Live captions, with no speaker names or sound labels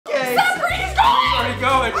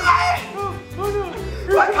going. What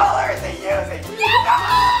color is he using?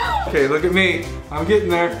 Yeah! Okay, look at me. I'm getting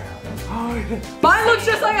there. Mine looks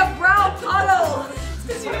just like a brown puddle. It's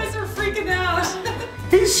because you guys are freaking out.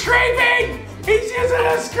 He's screaming! He's using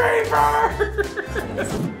a screamer!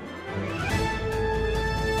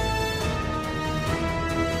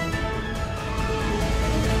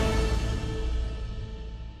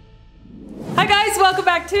 Hi guys, welcome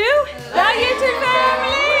back to the YouTube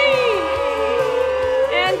family!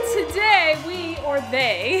 And today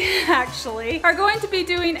they actually are going to be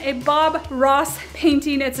doing a Bob Ross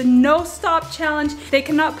painting. It's a no-stop challenge. They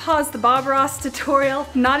cannot pause the Bob Ross tutorial,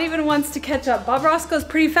 not even once to catch up. Bob Ross goes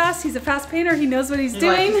pretty fast. He's a fast painter. He knows what he's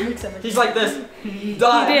doing. He's like this. He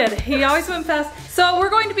did. He always went fast. So we're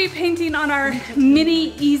going to be painting on our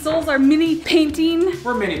mini easels, our mini painting.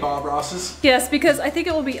 We're mini Bob Rosses. Yes, because I think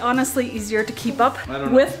it will be honestly easier to keep up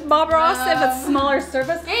with Bob Ross if it's smaller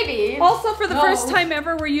surface. Maybe. Also, for the first time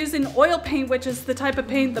ever, we're using oil paint, which is the type of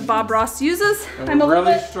paint that Bob Ross uses. I'm a little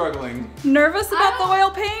bit struggling. Nervous about the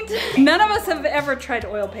oil paint. None of us have ever tried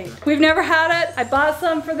oil paint. We've never had it. I bought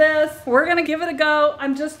some for this. We're gonna give it a go.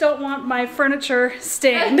 I just don't want my furniture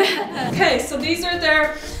stained. Okay, so these are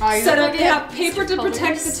their setup. They have paper to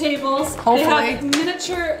protect the tables. Hopefully. They have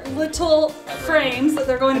miniature little frames that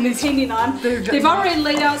they're going to be painting on. They've already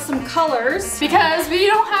laid out some colors. Because we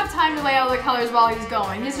don't have time to lay out the colors while he's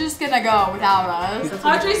going. He's just gonna go without us.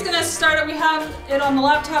 Audrey's gonna start it. We have it on the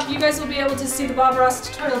laptop. You guys will be able to see the Bob Ross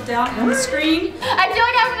tutorial down on the screen. I feel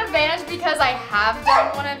like I have an advantage because I have done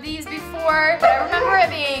one of these before, but I remember it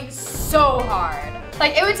being so hard.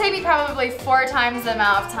 Like, it would take me probably 4 times the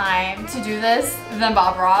amount of time to do this than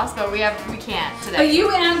Bob Ross, but we can't today. But you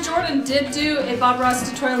and Jordan did do a Bob Ross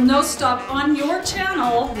tutorial no stop on your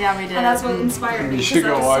channel. Yeah, we did. And that's what inspired me. You should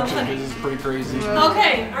go watch it because it's pretty crazy.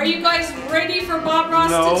 Okay, are you guys ready for Bob Ross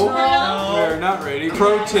tutorial? No, we're not ready.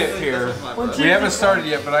 Pro tip here. We haven't started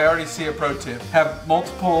yet, but I already see a pro tip. Have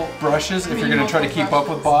multiple brushes if you're going to try to keep up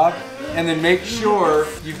with Bob. And then make sure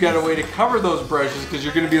you've got a way to cover those brushes because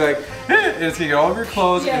you're going to be like, and it's going to get all over your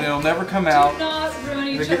clothes and it'll never come out. Do not ruin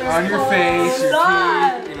each They get on your face, your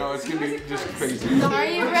teeth, you know, it's going to be just crazy. Are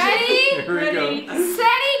you ready? Here we go.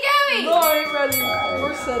 Steady, going! Alright, ready.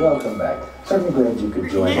 We're set. Welcome back. Certainly glad you could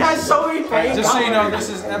join us. He has so many things. Just so you know, this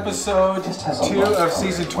is episode 2 of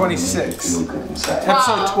season 26.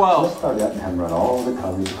 Episode 12. Let's start out and have run all the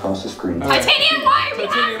colors across the screen. Titanium white! We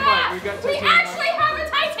Titanium have that! white. We got We titanium actually have a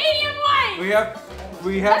titanium white! We have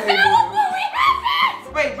We have it!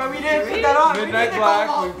 Wait, but we didn't put that on. Midnight Black.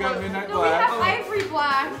 We've got Midnight No, we have Black. ivory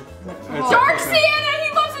black. That's Dark okay. sienna! He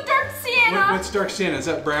loves a dark sienna! What's dark sienna? Is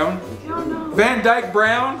that brown? I don't know. Van Dyke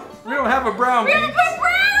brown? We don't have a brown. We haven't put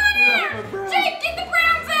brown on there! have brown. Jake, get the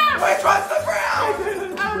browns out! Which one's the brown?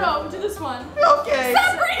 I don't know, do this one. Okay.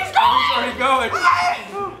 Stop, Brady's going! Already going.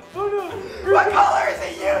 What color is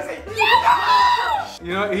he using? Yellow!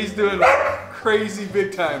 You know, he's doing crazy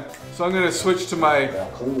big time. So I'm gonna switch to my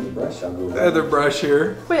other brush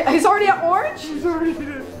here. Wait, he's already at orange?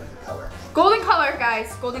 Golden color,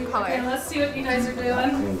 guys. Golden color. Okay, let's see what you guys are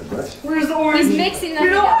doing. Where's the orange? He's mixing them. We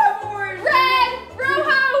don't together. have orange. Red!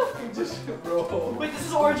 Rojo! Just roll. Wait, this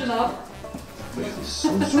is orange enough.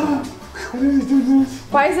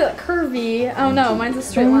 Why is it curvy? Oh no, mine's a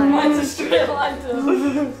straight line. Mine's a straight line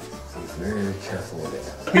too. Very careful with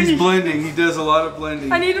it. He's blending. He does a lot of blending.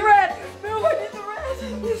 I need red. No, I need the red.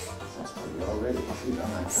 That's pretty already. Shoot, I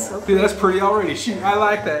like that. See, that's pretty already. Shoot, I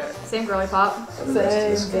like that. Same girly pop.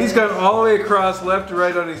 He's got all the way across, left to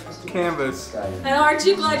right on his canvas. And aren't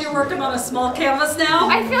you glad you're working on a small canvas now?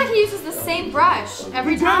 I feel like he uses the same brush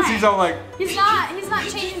every He does. time. He's all like, He's not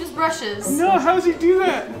changing his brushes. no, how does he do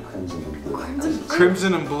that?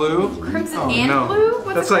 Crimson and blue? Crimson Oh, and no. blue?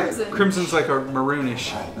 What's That's a like, crimson? crimson's like a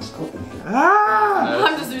maroonish. Let's go in here. Ah!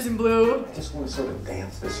 I'm just using blue. I just want to sort of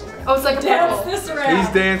dance this around. Oh, it's like a Dance purple. this around. He's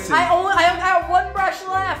dancing. I have one brush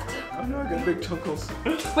left. Oh no, I got big tunkles.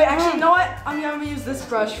 Wait, actually, you know what? I'm gonna use this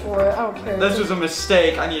brush for it. I don't care. This was a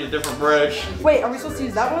mistake. I need a different brush. Wait, are we supposed to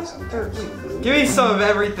use that one? Or, wait. Give me some of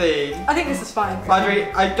everything. I think this is fine. Audrey,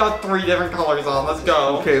 I got 3 different colors on. Let's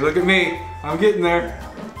go. Okay, look at me. I'm getting there.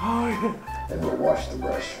 Oh, yeah. Then we'll wash the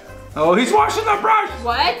brush. Oh, he's washing the brush!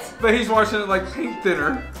 What? But he's washing it like paint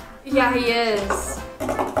thinner. Yeah, he is.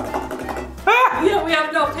 Ah! Yeah, we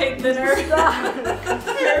have no paint thinner.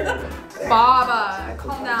 Baba,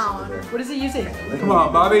 calm down. What is he using? Come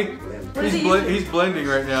on, Bobby. is he He's blending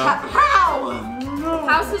right now. How?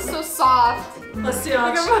 House is so soft. Let's see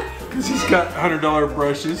how Because he's got $100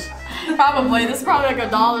 brushes. Probably. This is probably like a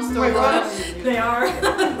dollar store brush. they are.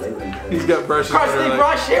 He's got brushes that Crusty are like,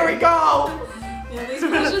 brush, here we go. Yeah, these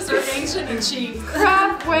brushes are ancient and cheap.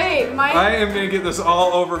 Crap, wait. Wait, mine I am gonna get this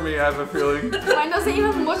all over me, I have a feeling. doesn't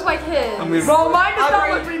even look like his. I mean, Bro, mine does not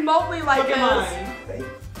look remotely like Look at his.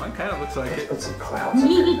 mine. mine kind of looks like it. Put some clouds up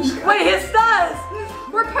in the sky. Wait, his does.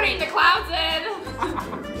 We're putting the clouds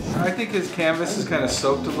in. I think his canvas is kind of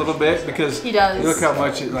soaked a little bit because He does. look how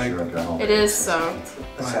much it like. It is soaked.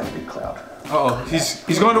 Let's have a big cloud. Uh oh,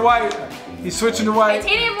 he's going to white. He's switching to white.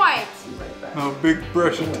 Titanium white. Oh, big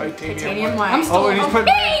brush of titanium. Titanium white. Oh, and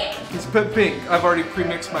Pink! he's put pink. I've already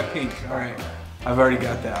pre-mixed my pink. All right, I've already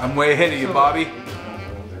got that. I'm way ahead of you, Bobby.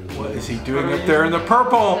 What is he doing up there in the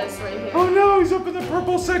purple? This right here. Oh no, he's up in the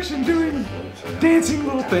purple section doing dancing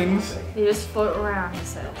little things. You just float around, he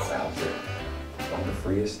says. Clouds are one of the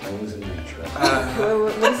freest things in nature.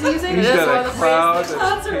 What is he using? He's It is one got of a the cloud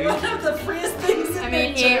Clouds that's are one pink. of the freest things in I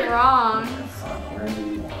mean, he nature. ain't wrong. Wherever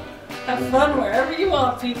you want. Have fun wherever you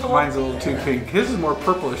want, people. Mine's a little too pink. His is more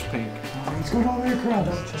purplish pink. He's going all the way across.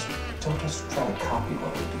 Don't just try to copy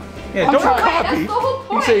what we're doing. Yeah, don't trying. copy. That's the whole He's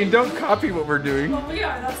point. saying don't copy what we're doing. Well, we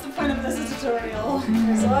are. That's the point of this tutorial.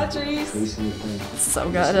 Here's Audrey's. Tracing your brain. It's so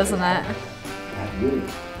good, isn't it? That really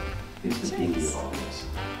is the beauty of all this.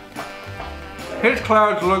 His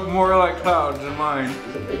clouds look more like clouds than mine.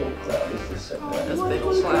 It's a big old cloud. It's just sitting there. This big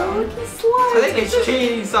old cloud. Slime. I think it's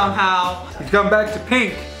cheating somehow. He's come back to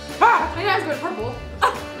pink. Ah! You guys go purple.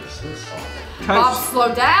 You're so soft. Bob, Tyson,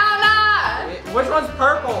 slow down. Which one's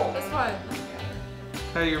purple? This one.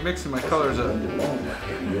 hey, you're mixing my colors up.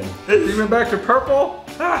 Yeah. You went back to purple?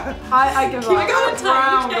 Ah! I give I up. got a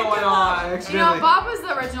brown You can't going give on. You know, Accidentally. Bob was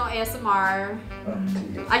the original ASMR.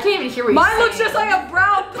 I can't even hear what Mine he's looks saying. just like a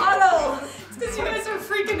brown puddle. It's because you guys are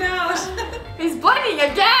freaking out. He's blending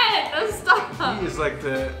again. Stop. He is like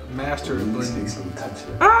the master of blending. Some touch of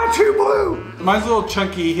it. Ah, too blue! Mine's a little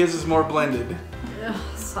chunky, his is more blended.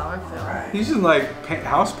 That's how I feel. He's using like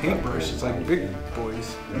house paintbrush, it's like big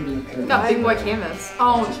boys. We got big boy canvas.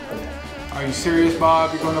 Oh, Are you serious,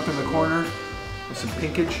 Bob? You're going up in the corner with some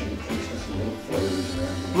pinkage?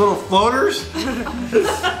 Little floaters?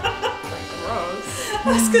 gross.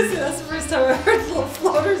 That's because that's the first time I heard little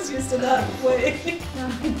floaters used in that way.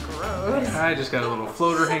 Gross. I just got a little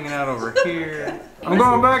floater hanging out over here. I'm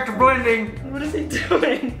going back to blending. What is he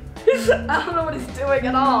doing? I don't know what he's doing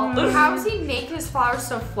at all. How does he make his flowers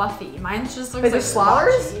so fluffy? Mine just looks Is like it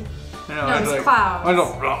flowers? You know, No, it's clouds. I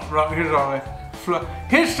don't, here's all right.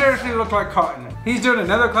 His seriously look like cotton. He's doing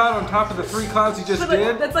another cloud on top of the 3 clouds he just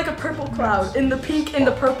did. That's like a purple cloud in the pink and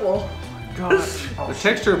the purple. Gosh. The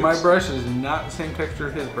texture of my brush is not the same texture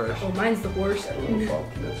as his brush. Oh, mine's the worst.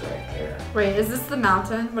 Wait, is this the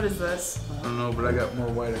mountain? What is this? I don't know, but I got more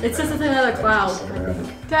white. It's just another cloud.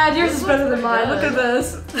 Dad, yours is better than mine. Look at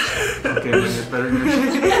this. Okay, maybe it's better than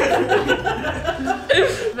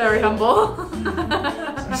yours. Very humble.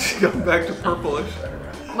 Go back to purplish.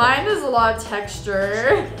 Mine is a lot of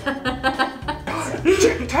texture.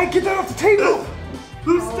 Ty, get that off the table!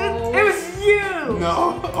 Who's the? It was you.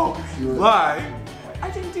 No. Oh, lie. I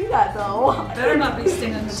didn't do that though. Better not be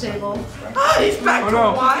staying on the table. Ah, he's back Oh, to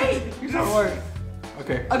no. white. He's not white.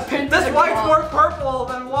 Okay. I painted This the white's wall. more purple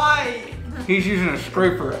than white. He's using a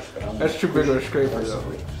scraper. That's too big of a scraper, though.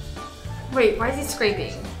 Wait, why is he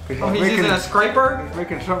scraping? Oh, he's using a scraper.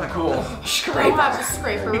 making something cool. I don't have a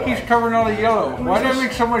scraper. He keeps covering all the yellow. Why did I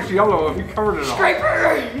make so much yellow if he covered it all? Wait,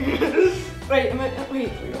 wait. We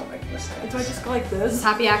don't make mistakes. Do I just go like this?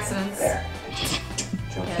 Happy accidents. There.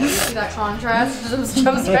 Yeah, you see that contrast? Just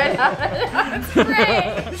jumps right out. It's great.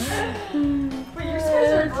 But yours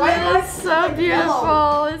are It's so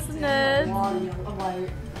beautiful, isn't it?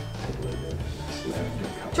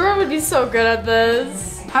 Jordan would be so good at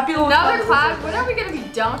this. Happy little Another cloud. cloud. When are we gonna be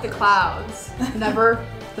done with the clouds? Never.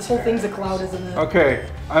 This whole thing's a cloud, isn't it? Okay,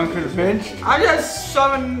 I'm convinced. I'm just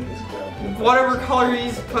shoving whatever color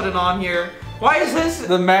he's putting on here. Why is this?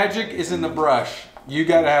 The magic is in the brush. You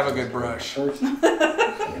gotta have a good brush.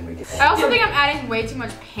 I also think I'm adding way too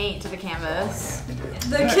much paint to the canvas.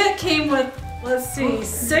 The kit came with, let's see,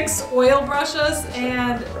 6 oil brushes,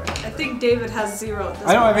 and I think David has 0 at this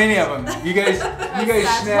I don't have point. any of them. You guys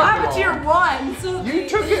snapped What happened them to your all. one? So You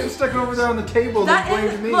took it and stuck it over there on the table and That then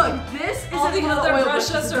is, blamed me. look, this is all the other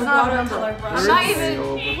brushes are watercolor brushes. I'm not even.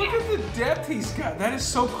 Look at the depth he's got. That is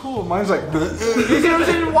so cool. Mine's like. He's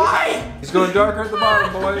using white. He's going darker at the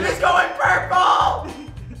bottom, He's boys. going purple.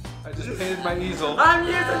 I just painted my easel. I'm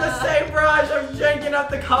using the same brush. I'm janking up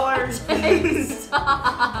the colors.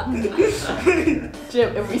 Stop.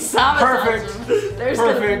 Jim, if we sabotage Perfect. him, there's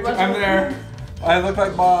gonna be Perfect. much I'm more- there. I look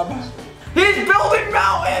like Bob. He's building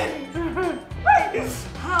mountains.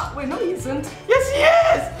 How? Wait, no, he isn't. Yes, he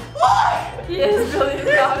is. Look. He is building a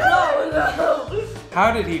mountain. No, no.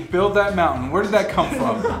 How did he build that mountain? Where did that come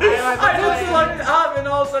from? I just looked up and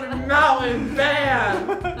all of a sudden, mountain, bam!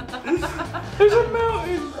 There's a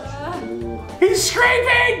mountain. He's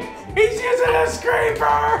scraping! He's using a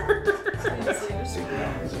scraper!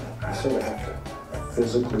 I sort of have to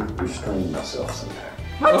physically restrain myself sometimes.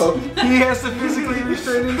 Oh, he has to physically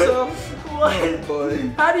restrain himself? What? Oh boy.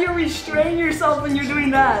 How do you restrain yourself when you're doing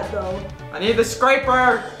that, though? I need the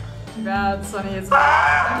scraper! Bad, Sonny. It's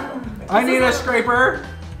I need a scraper.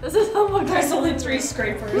 This is how much There's only 3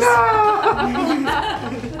 scrapers. The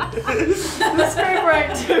scraper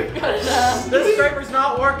ain't too good. This scraper's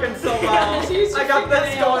not working so well. I got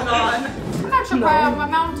this going on. I'm not sure proud of my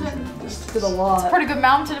mountain. Did a lot. Pretty good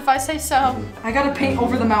mountain if I say so. I gotta paint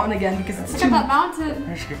over the mountain again because it's Look too at that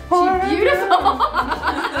mountain. She's beautiful.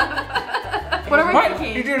 What are we What? You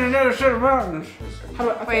making? did another set of mountains.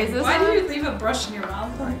 Wait, is this Why one? do you leave a brush in your mouth?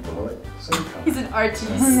 He's an artist.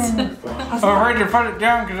 I'm afraid to put it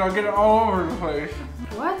down because I'll get it all over the place.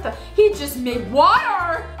 What the? He just made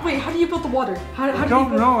water! Wait, how do you build the water? How I do you don't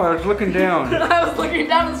build... know, I was looking down. I was looking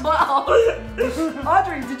down as well.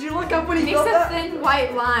 Audrey, did you look up when he Makes built a that? thin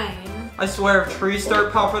white line. I swear if trees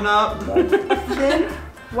start popping up. Thin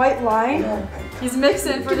white line? He's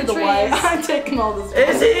mixing for the Give me white. trees. I'm taking all this.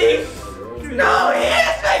 Is he? No, he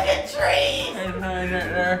is making trees!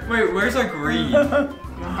 Wait, where's our green?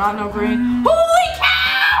 Got no green. Holy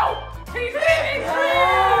cow! He's making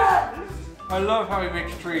I love how he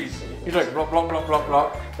makes trees. He's like blah blah blah blah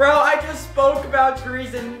blah. Bro, I just spoke about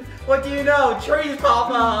trees and what do you know? Trees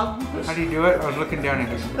pop up! How do you do it? I was looking down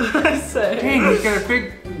again. I say. Dang,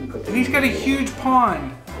 he's got a huge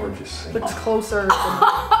pond. Looks closer.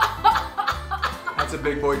 That's a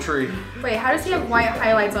big boy tree. Wait, how does he have white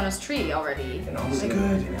highlights on his tree already? He's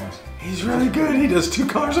good. He's really good. He does 2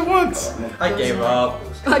 colors at once. I gave up.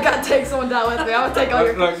 I gotta take someone down with me. I'm gonna take all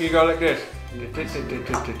your. Look, you go like this. He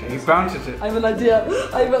bounces it. I have an idea.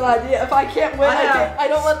 I have an idea. If I can't win, I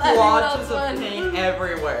don't let anyone else Splotches of win. paint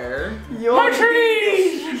everywhere. More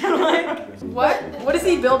trees! What is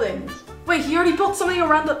he building? Wait, he already built something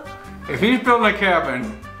around the. If he's building a cabin,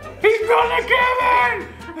 he's building a cabin!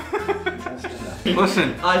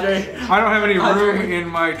 Listen, Audrey. I don't have any room in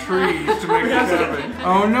my trees to make a cabin.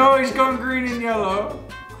 Oh no, he's going green and yellow.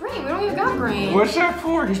 Green, we don't even got green. What's that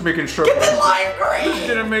for? He's making strawberries. Get the lime green! He's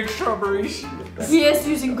gonna make strawberries. He is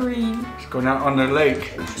using green. He's going out on the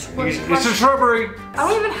lake. It's a strawberry. I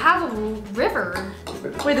don't even have a river.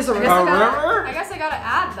 Wait, there's a A river. river? I guess I gotta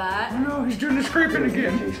add that. No, he's doing the scraping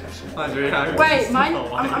again. Audrey, Wait, mine.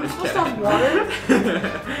 I'm supposed to have water.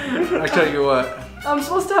 I tell you what, I'm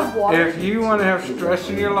supposed to have water. if you want to have stress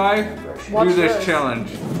in your life, Watch do this this. challenge.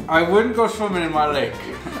 I wouldn't go swimming in my lake.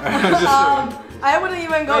 Just I wouldldn't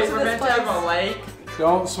even go Wait, to we're this meant to have a place. lake?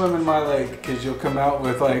 don't swim in my lake because you'll come out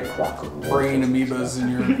with like brain amoebas in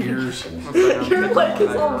your ears. Your lake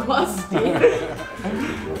is all rusty.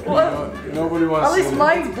 What? Nobody wants At least to.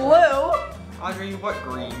 mine's blue. Audrey, what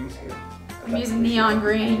green? I'm using neon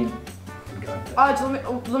green.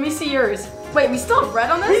 Let me see yours. Wait, we still have red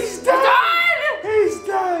on this? He's done! He's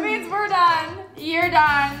done! Means we're done. You're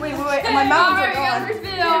done. Wait, my mountains are Alright, we gotta gone.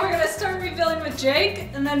 refill. Yeah, we're gonna start revealing with Jake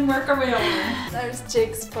and then work our way over. There's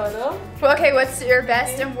Jake's photo. Okay, what's your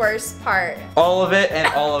best and worst part? All of it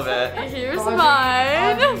and all of it. Here's Audrey,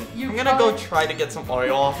 mine. I'm gonna go try to get some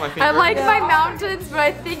oil off my fingers. I like my mountains, but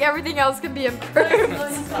I think everything else can be improved.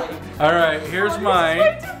 All right, here's mine.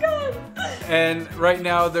 And right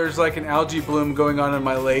now there's like an algae bloom going on in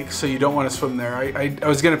my lake, so you don't want to swim there. I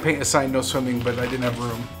was gonna paint a sign no swimming, but I didn't have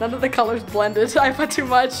room. None of the colors blended. I put too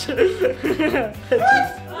much. Okay,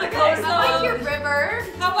 I like your river.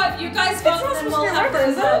 how about you guys vote and then we'll have river, them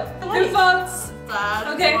is it? vote. Who votes?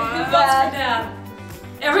 Okay, who votes for Dad?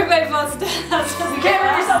 Everybody votes Dad. You can't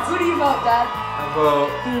remember yourself. Who do you vote, Dad? Well,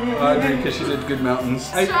 Audrey, because she did good mountains.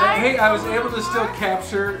 Hey, I was able to still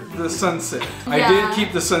capture the sunset. I Yeah. did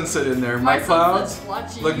keep the sunset in there. My clouds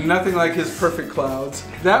look nothing like his perfect clouds.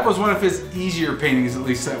 That was one of his easier paintings, at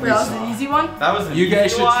least that we That was saw. an easy one. That was an You guys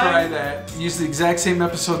easy should one. try that. Use the exact same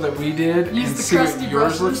episode that we did Use and the see what crusty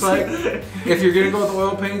yours brushes. looks like. If you're gonna go with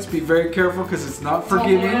oil paints, be very careful because it's not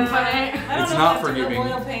forgiving. I don't It's know not about the forgiving.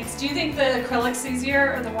 oil paints. Do you think the acrylic's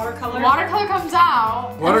easier or the watercolor? Watercolor comes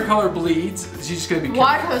out. Watercolor bleeds. So you just gotta be careful.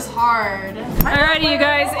 Watercolor's hard. Alrighty, you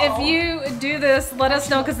guys, if you do this, let us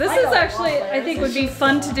know because this is actually, I think, would be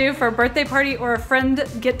fun to do for a birthday party or a friend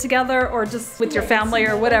get together or just with your family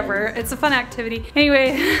or whatever. It's a fun activity.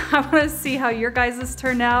 Anyway, I want to see how your guys'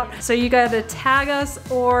 turned out. So you gotta tag us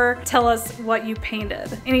or tell us what you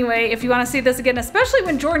painted. Anyway, if you want to see this again, especially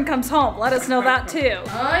when Jordan comes home, let us know that too. Oh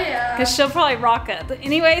yeah. Because she'll probably rock it.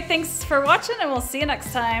 Anyway, thanks for watching and we'll see you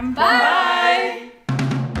next time. Bye.